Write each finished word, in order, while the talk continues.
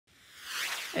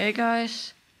Hey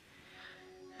guys,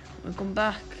 welcome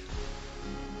back.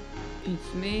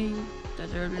 It's me, that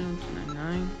early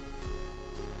 99.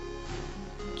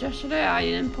 Yesterday I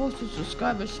didn't post a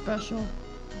subscriber special.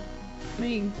 I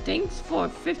mean, thanks for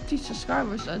 50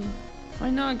 subscribers, and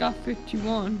right now I got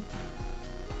 51.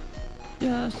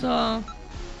 Yeah, so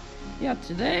yeah,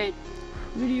 today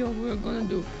video we're gonna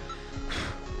do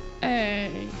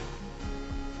a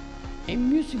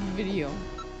music video.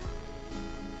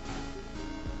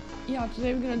 Yeah,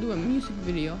 today we're gonna do a music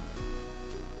video.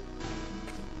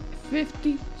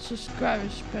 50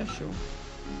 subscribers special.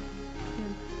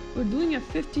 Yeah. We're doing a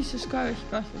 50 subscriber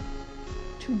special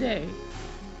today.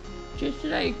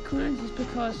 Yesterday I couldn't just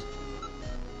because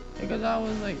I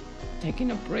was like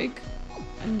taking a break,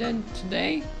 and then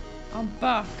today I'm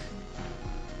back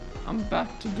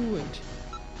to do it.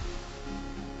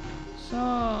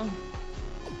 So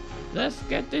let's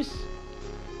get this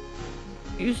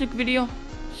music video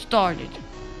started.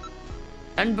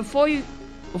 And before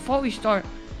we start,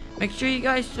 make sure you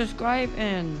guys subscribe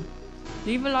and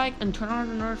leave a like and turn on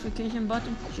the notification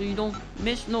button so you don't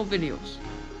miss no videos.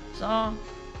 So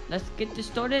let's get this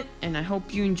started, and I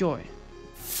hope you enjoy.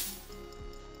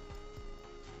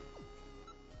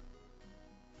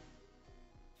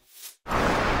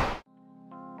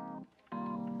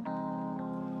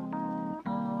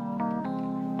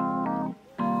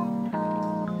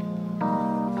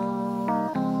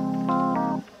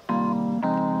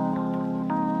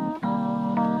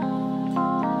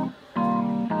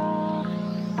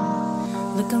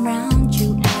 Look around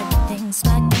you, everything's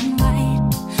black and white.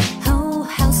 Oh,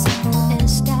 how simple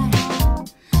is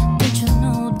that? But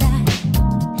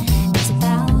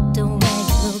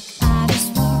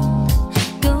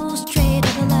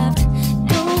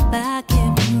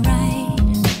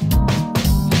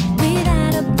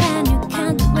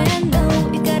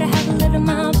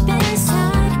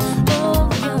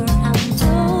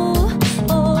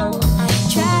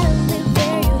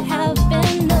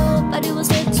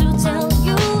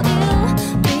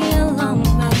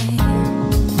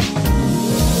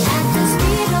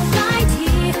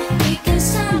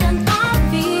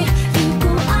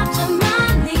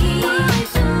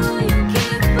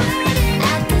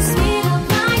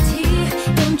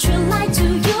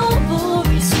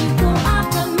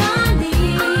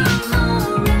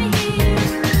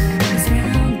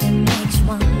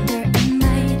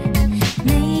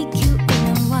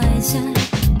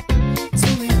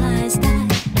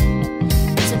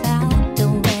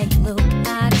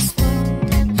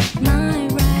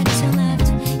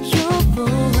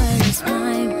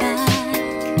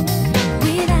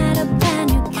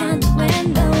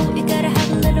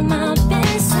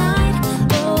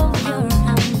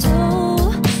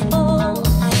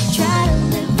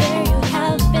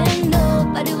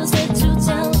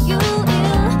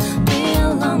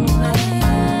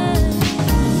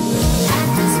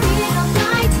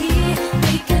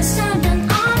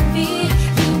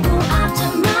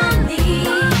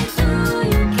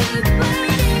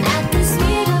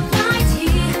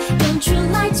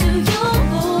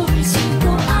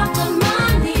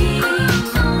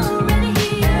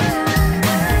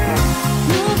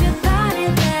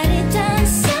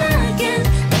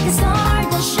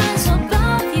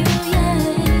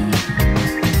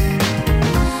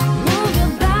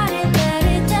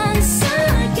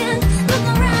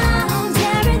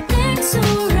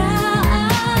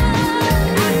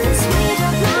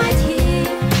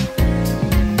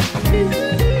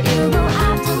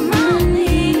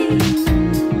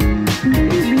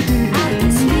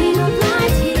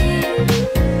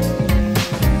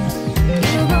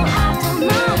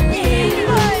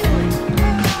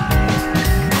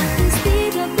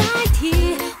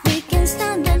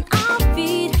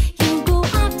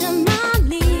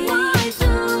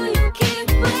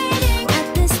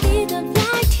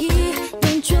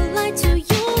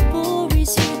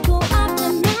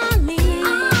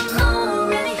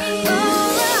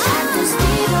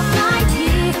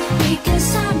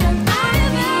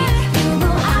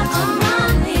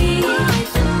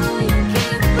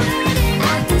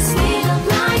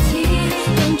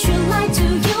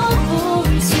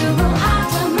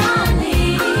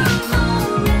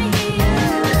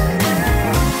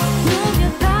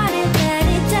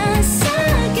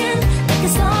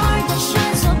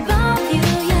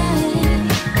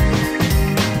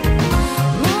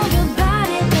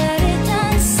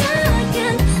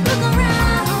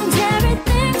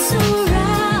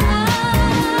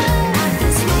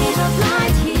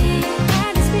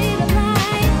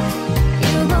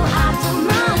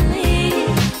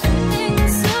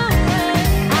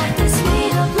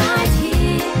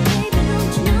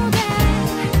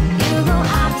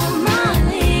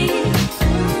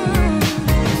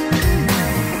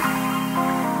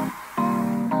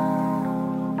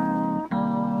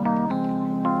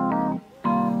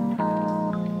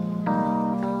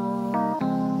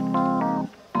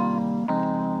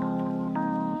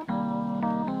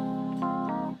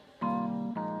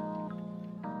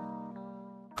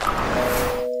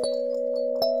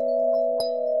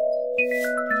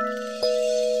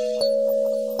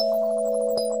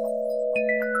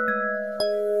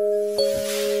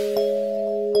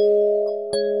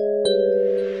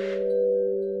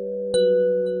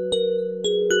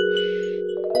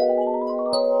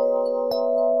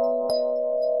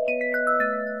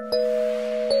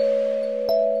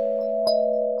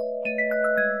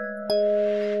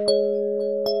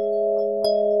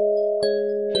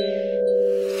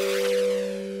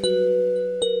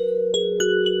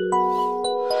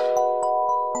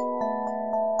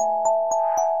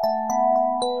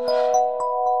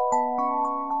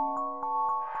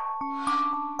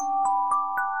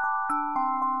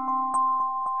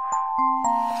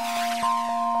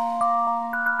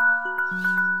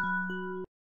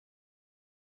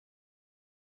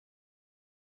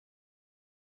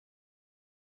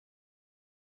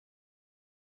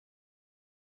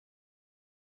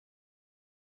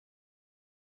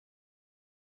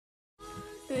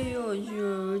Hey yo, it's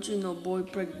your original boy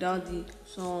Prick Daddy.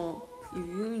 So if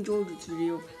you enjoyed this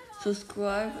video,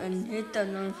 subscribe and hit that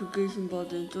notification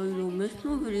button so you don't miss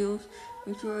no videos.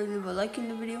 Make sure you leave a like in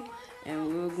the video, and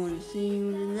we're going to see you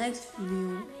in the next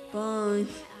video. Bye.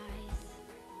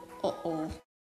 Uh oh.